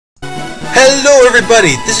Hello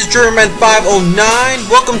everybody, this is German509.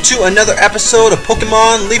 Welcome to another episode of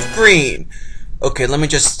Pokemon Leaf Green. Okay, let me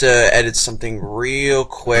just edit something real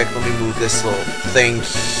quick. Let me move this little thing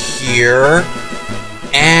here.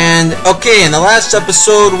 And, okay, in the last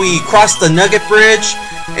episode we crossed the Nugget Bridge,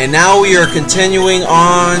 and now we are continuing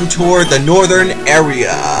on toward the northern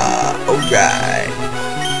area. Alright.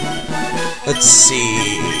 Let's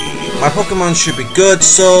see. My Pokemon should be good,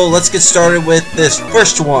 so let's get started with this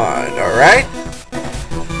first one, alright?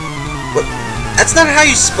 What? That's not how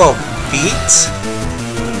you spell feet?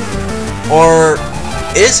 Or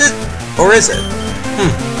is it? Or is it?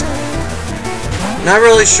 Not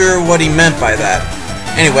really sure what he meant by that.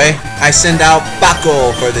 Anyway, I send out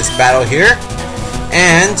Bako for this battle here,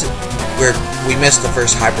 and we missed the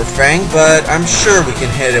first Hyper Fang, but I'm sure we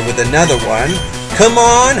can hit it with another one. Come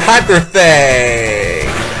on, Hyper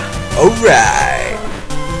Fang! Alright.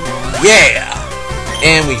 Yeah!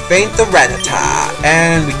 And we faint the Rattata,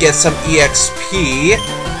 and we get some EXP,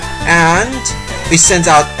 and he sends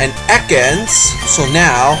out an Ekans, so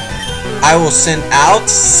now I will send out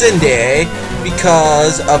Cindy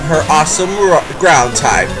because of her awesome ground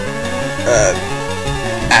type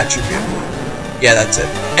attribute. Yeah, that's it.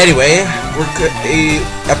 Anyway,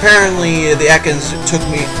 apparently the Ekans took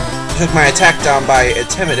my attack down by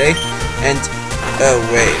Intimidate, and oh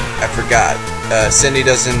wait, I forgot. Cindy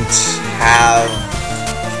doesn't have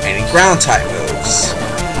any ground type moves.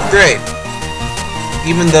 Great.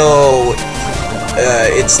 Even though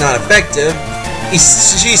it's not effective,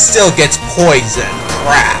 she still gets poisoned.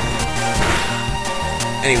 Crap.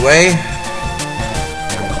 Anyway.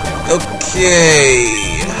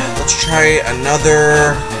 Okay. Let's try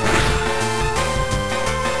another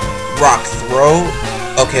rock throw.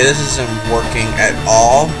 Okay, this isn't working at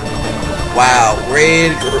all. Wow,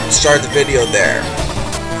 ready to start the video there.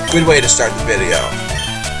 Good way to start the video.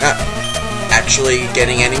 Not actually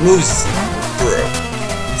getting any moves through.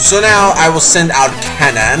 So now I will send out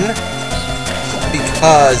Cannon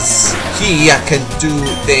because he can do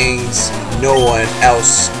things no one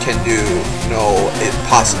else can do. No,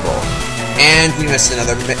 impossible. And we missed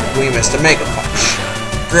a Mega Punch.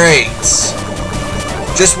 Great.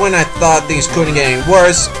 Just when I thought things couldn't get any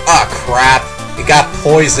worse, ah crap, it got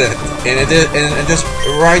poisoned, and it just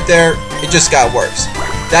right there, it just got worse.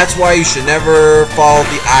 That's why you should never follow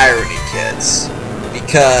the irony, kids.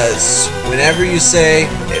 Because whenever you say,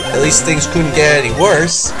 at least things couldn't get any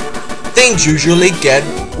worse, things usually get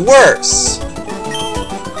worse.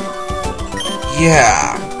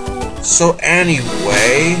 Yeah. So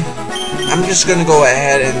anyway, I'm just gonna go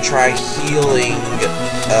ahead and try healing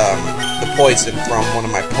the poison from one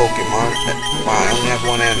of my Pokemon. Wow, I only have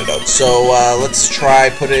one antidote. So let's try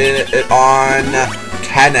putting it on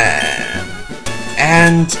Cannon.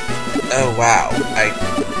 And oh wow,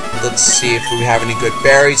 let's see if we have any good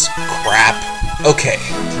berries. Crap. Okay,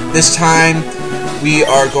 this time we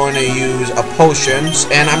are going to use a potion,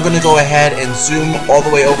 and I'm going to go ahead and zoom all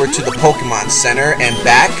the way over to the Pokemon Center and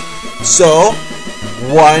back. So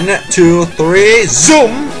 1, 2, 3,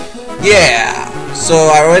 zoom! Yeah!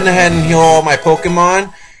 So I went ahead and healed all my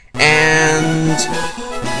Pokemon, and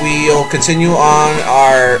we'll continue on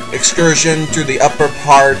our excursion through the upper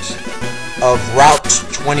part of Route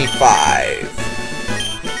 25.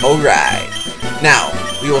 Alright. Now,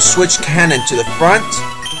 we will switch Cannon to the front,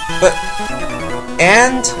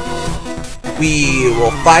 and we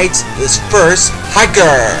will fight this first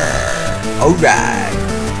Hiker! Alright.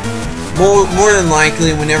 More than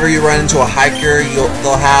likely, whenever you run into a Hiker,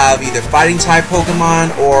 they'll have either Fighting type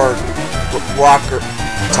Pokemon or Rocker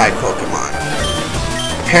type Pokemon.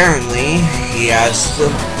 Apparently, he has the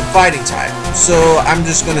Fighting type, so I'm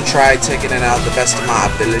just gonna try taking it out the best of my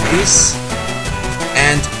abilities.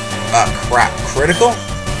 And crap, critical?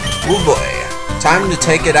 Oh boy, time to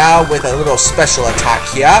take it out with a little special attack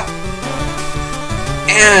here.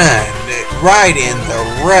 And right in the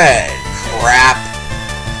red. Crap.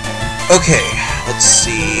 Okay, let's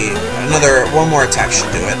see. One more attack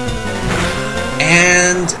should do it.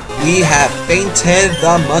 And we have fainted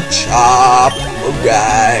the Machop.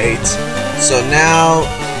 Alright. So now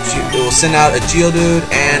we'll send out a Geodude,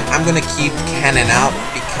 and I'm gonna keep Cannon out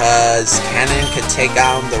because Cannon can take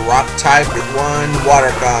out the Rock type with one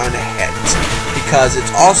Water Gun hit. Because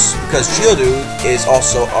Geodude is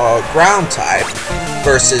also a Ground type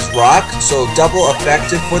versus Rock, so double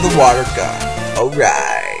effective for the Water Gun.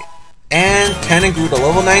 Alright. And Cannon grew to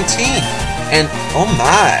level 19. And oh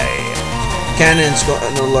my, Cannon's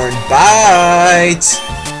going to learn Bite.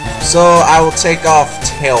 So I will take off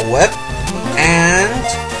Tail Whip, and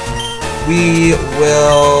we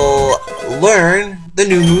will learn the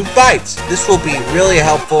new move Bite. This will be really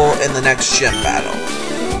helpful in the next gym battle.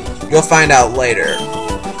 You'll find out later.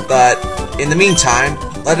 But in the meantime,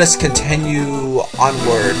 let us continue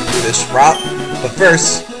onward through this route. But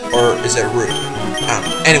first, or is it route? I don't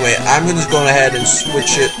know. Anyway, I'm going to go ahead and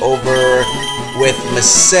switch it over with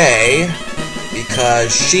Masay,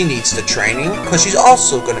 because she needs the training, because she's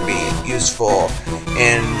also going to be useful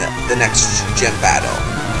in the next gym battle.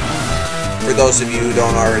 For those of you who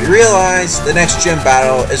don't already realize, the next gym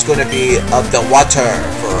battle is going to be of the water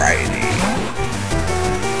variety.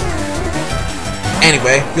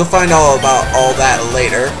 Anyway, you'll find all about all that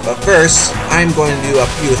later, but first, I'm going to do a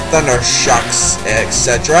few thunder shocks,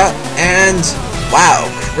 etc. And, wow,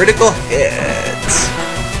 critical hits.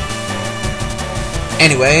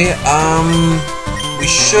 Anyway, we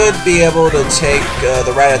should be able to take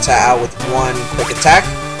the Rattata out with one quick attack.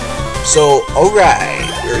 So, alright,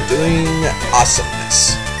 we're doing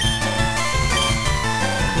awesomeness.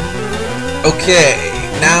 Okay,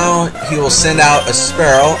 now he will send out a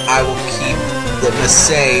Sparrow. I will keep the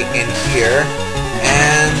Masay in here,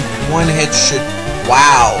 and one hit should...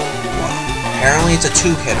 Wow! Apparently it's a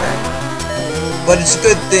two-hitter. But it's a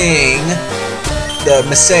good thing the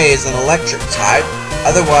Masay is an electric type.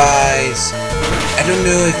 Otherwise, I don't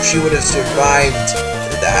know if she would have survived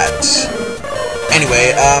that.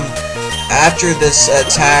 Anyway, after this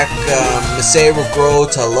attack, Masay will grow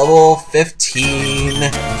to level 15,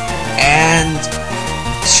 and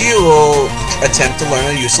she will attempt to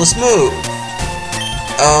learn a useless move.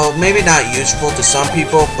 Oh, maybe not useful to some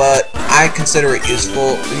people, but I consider it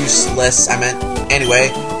useless, I meant.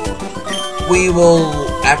 Anyway, we will,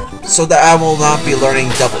 so that I will not be learning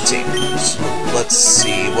double team. So let's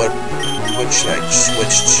see, what should I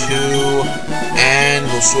switch to? And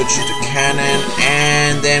we'll switch it to Cannon,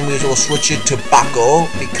 and then we will switch it to Bako,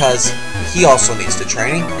 because he also needs the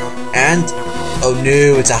training. And, oh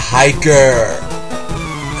no, it's a hiker!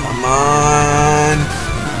 Come on!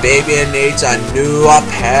 Baby needs a new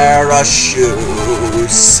pair of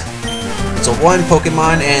shoes. It's a one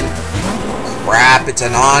Pokemon, and crap, it's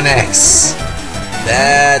an Onix.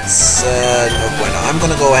 That's no bueno. I'm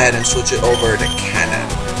gonna go ahead and switch it over to Cannon.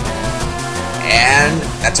 And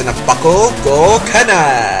that's enough Buckle. Go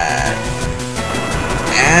Cannon!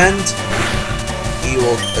 And he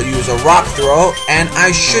will use a Rock Throw, and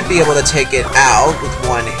I should be able to take it out with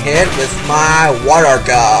one hit with my Water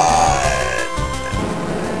Gun.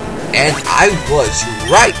 And I was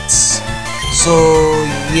right. So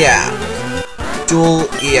yeah, dual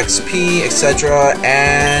EXP, etc.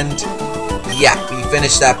 And yeah, we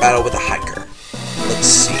finished that battle with a hiker. Let's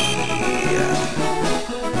see.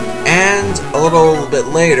 And a little bit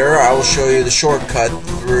later, I will show you the shortcut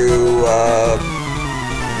through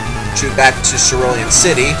back to Cerulean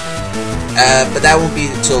City. But that won't be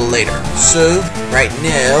until later. So right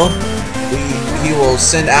now, he will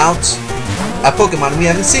send out a Pokemon we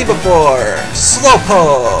haven't seen before!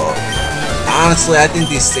 Slowpoke! Honestly, I think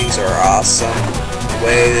these things are awesome. The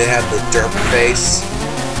way they have the derp face.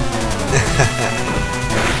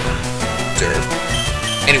 Derp.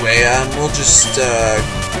 Anyway, we'll just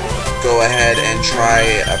go ahead and try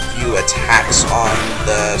a few attacks on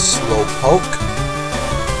the Slowpoke.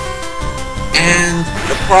 And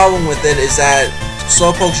the problem with it is that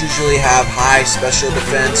Slowpokes usually have high special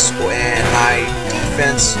defense and high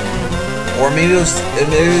defense. Or maybe it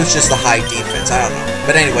was just the high defense, I don't know.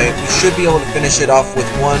 But anyway, we should be able to finish it off with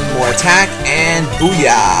one more attack, and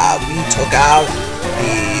booyah! We took out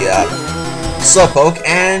the Slowpoke,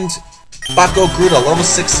 and Bako grew to level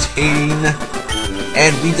 16,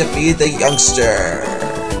 and we defeated the youngster.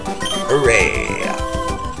 Hooray!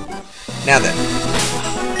 Now then,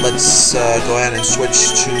 let's go ahead and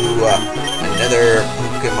switch to another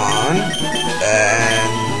Pokemon, and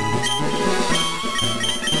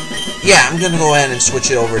yeah, I'm gonna go ahead and switch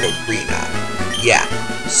it over to Rena. Yeah.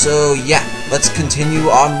 So yeah, let's continue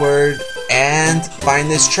onward and find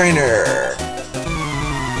this trainer.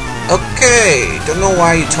 Okay, don't know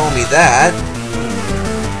why you told me that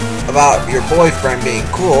about your boyfriend being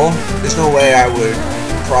cool. There's no way I would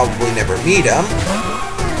probably never meet him.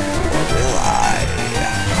 Or will I?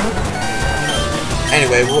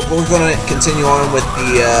 Anyway, we're gonna continue on with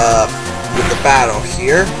the battle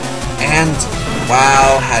here, and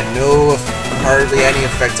wow, had hardly any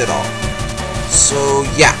effect at all. So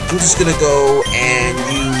yeah, I'm just gonna go and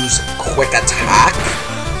use quick attack,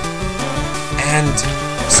 and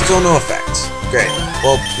still no effect. Great.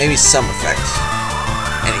 Well, maybe some effect.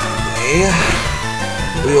 Anyway,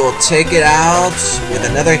 we will take it out with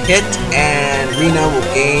another hit, and Rena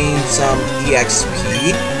will gain some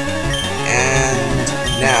EXP. And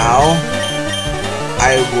now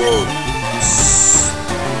I will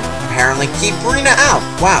apparently keep Rena out.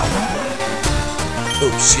 Wow.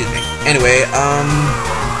 Oops, excuse me. Anyway,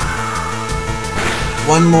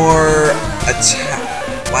 one more attack.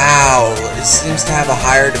 Wow, it seems to have a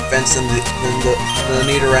higher defense than the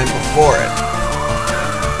Nidoran before it.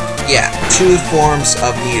 Yeah, 2 forms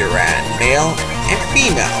of Nidoran, male and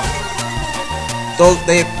female. Though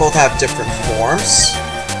they both have different forms,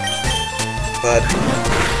 but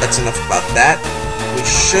that's enough about that. We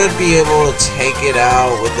should be able to take it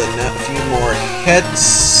out with a few more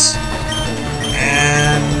hits.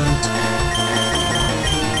 And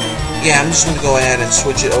yeah, I'm just gonna go ahead and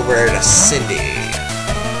switch it over to Cindy.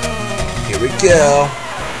 Here we go.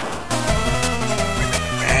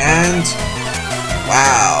 And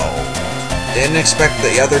wow, didn't expect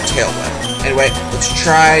the other tailwind. Anyway, let's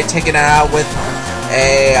try taking it out with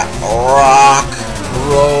a rock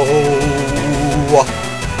throw.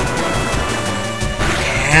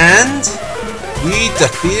 And we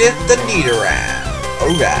defeated the Nidoran.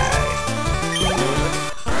 Alright.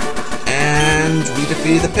 And we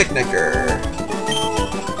defeated the Picnicker.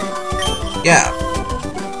 Yeah.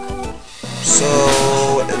 So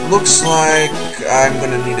it looks like I'm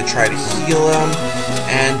gonna need to try to heal him.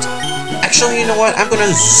 And actually, you know what? I'm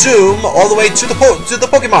gonna zoom all the way to the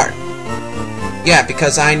Pokemon. Yeah,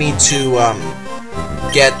 because I need to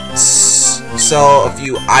sell a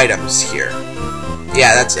few items here.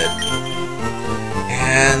 Yeah, that's it.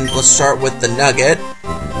 And let's start with the nugget,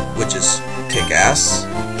 which is kick-ass.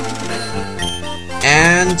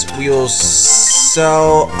 And we will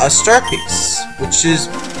sell a star piece, which is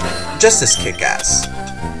just as kick-ass.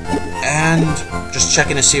 And just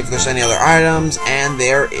checking to see if there's any other items, and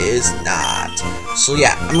there is not. So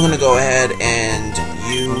yeah, I'm gonna go ahead and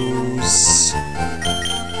use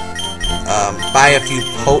buy a few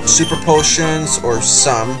super potions, or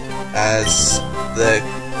some, as the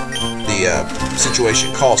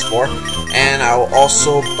situation calls for, and I will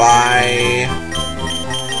also buy.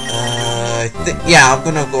 Yeah, I'm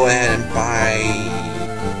gonna go ahead and buy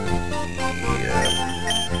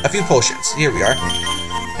a few potions. Here we are,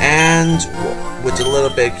 and with a little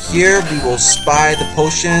bit here, we will buy the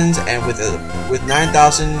potions, and with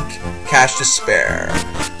 9,000 cash to spare.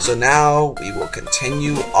 So now we will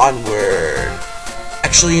continue onward.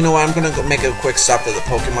 Actually, you know what? I'm gonna go make a quick stop to the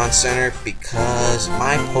Pokemon Center because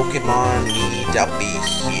my Pokemon need to be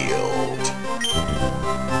healed.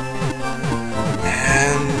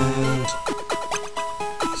 And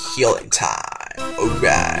healing time.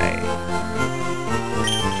 Alright.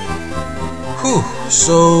 Whew.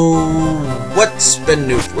 So, what's been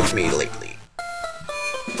new with me lately?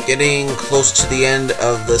 Getting close to the end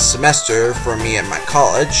of the semester for me at my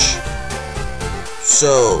college.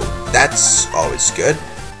 So, that's always good.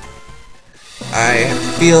 I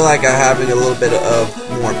feel like I'm having a little bit of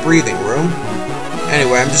more breathing room.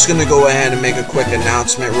 Anyway, I'm just gonna go ahead and make a quick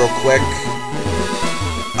announcement real quick.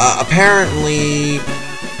 Apparently,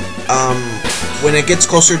 when it gets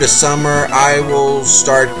closer to summer, I will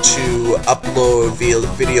start to upload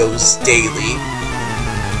videos daily.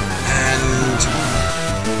 And,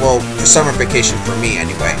 well, for summer vacation for me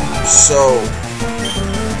anyway. So,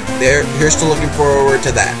 here's to looking forward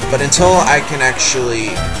to that. But until I can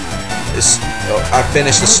actually I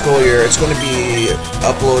finish the school year, it's going to be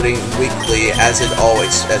uploading weekly as it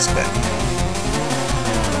always has been.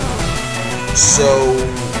 So,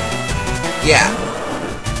 yeah.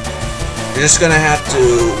 You're just going to have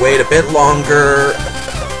to wait a bit longer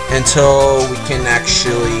until we can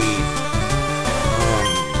actually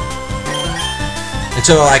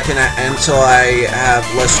until I have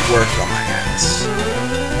less work on my hands.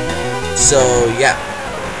 So yeah,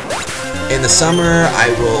 in the summer I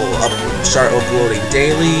will start uploading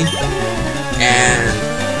daily, and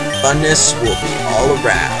funness will be all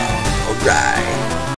around. Alright.